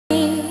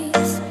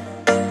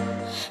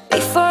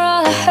Before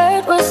all I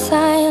heard was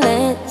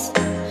silence,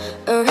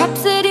 a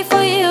rhapsody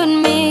for you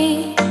and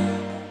me,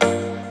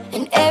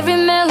 and every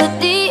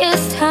melody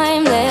is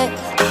timeless.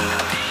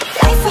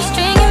 Life was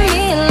stringing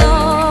me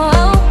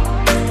along,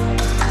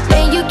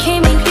 then you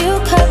came and you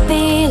cut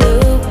me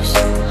loose.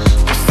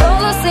 I'm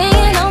solo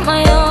singing on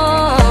my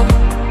own.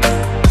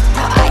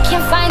 Now I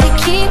can't find the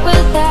key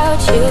without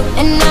you,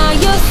 and now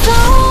your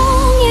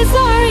song is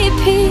on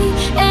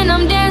repeat, and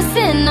I'm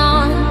dancing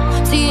on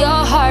to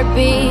your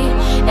heartbeat.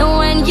 And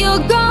when you're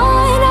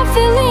gone, I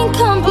feel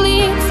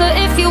incomplete. So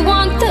if you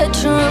want the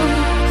truth,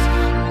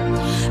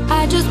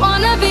 I just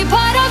wanna be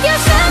part of your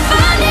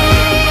symphony.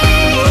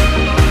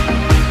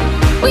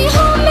 We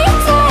hold me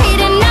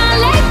tight and not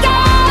let go.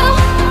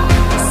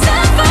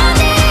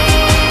 Symphony,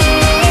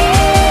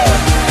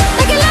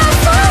 like a love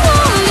song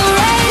on the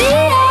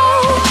radio.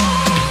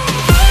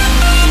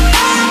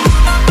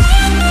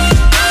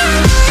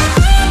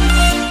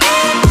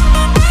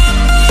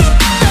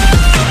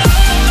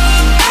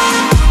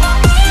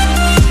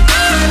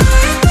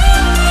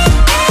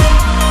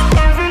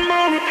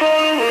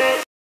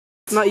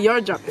 It's not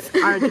your job, it's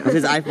our job. It's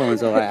his iPhone,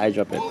 so I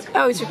drop it.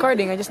 Oh, it's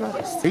recording, I just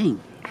noticed. Sing.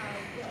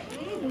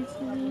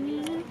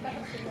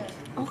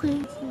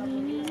 Okay.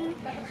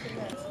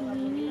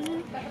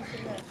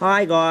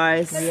 Hi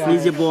guys,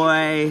 here's your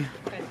boy.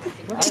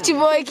 Chichi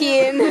boy,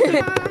 Kian.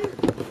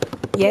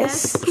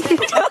 Yes.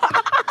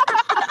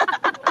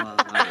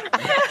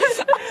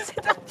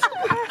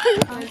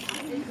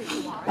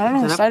 I don't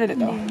know who started it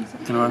though.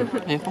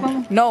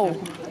 No.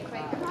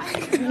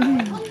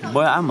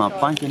 Boy, I'm a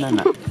funky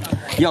nana.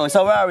 Yo,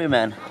 so where are we,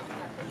 man?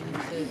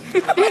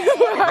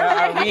 Where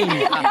are we?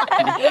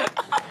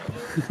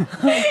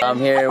 I'm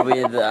here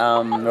with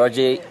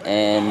Rogie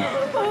and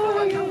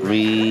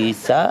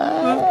Risa.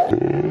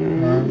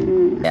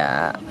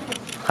 Yeah,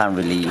 can't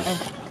really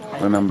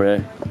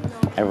remember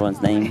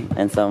everyone's name,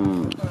 and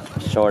some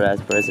short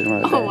ass person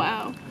right there. Oh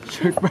wow.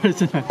 Short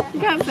person. You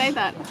can't say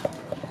that.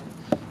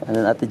 And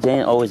then Ate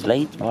Jane, always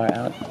late, far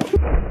out.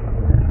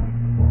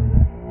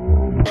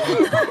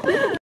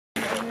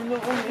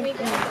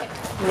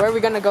 Where are we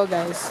gonna go,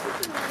 guys?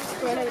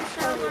 I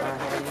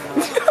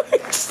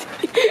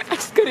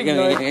just couldn't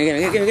ignore it.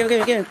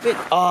 Give it, quick.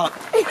 Oh,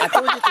 I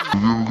told you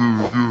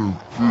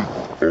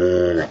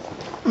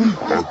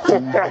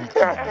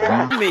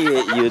to. Me,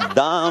 you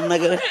dumb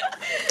nigga.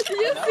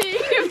 You see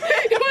him?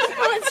 He was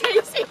going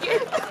chasing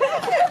him.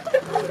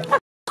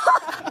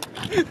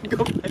 Go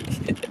back.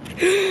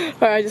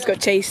 Alright, I just got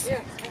chased.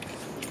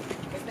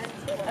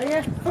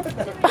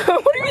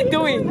 What are you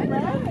doing?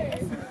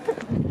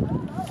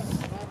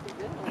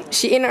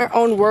 She in her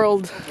own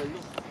world.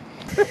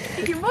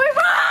 Move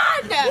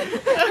on!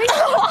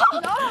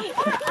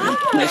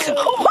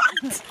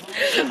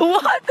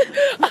 What?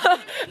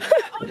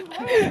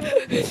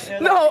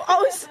 No, I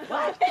was.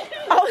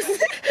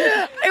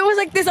 It was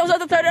like this. I was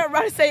about to turn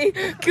around and say,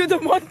 "Cue the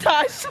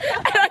montage,"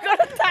 and I got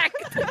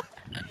attacked.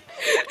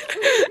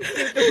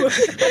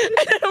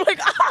 And then I'm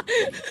like, ah.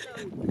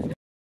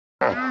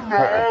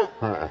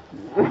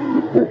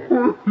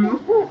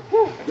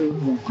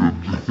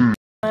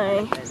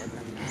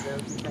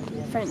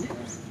 My friend.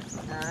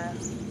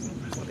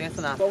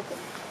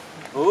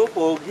 Oh,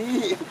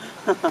 Pogi.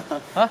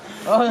 Huh?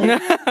 Oh.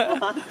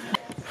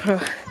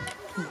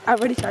 I've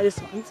already tried this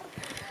once.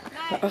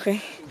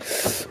 Okay.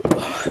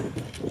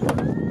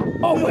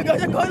 Oh my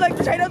gosh, I'm going like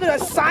straight up to the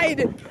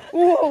side.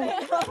 Whoa.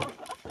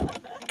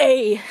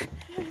 Hey.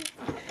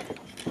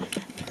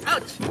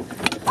 Ouch.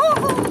 Oh.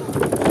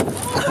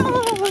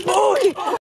 Oh.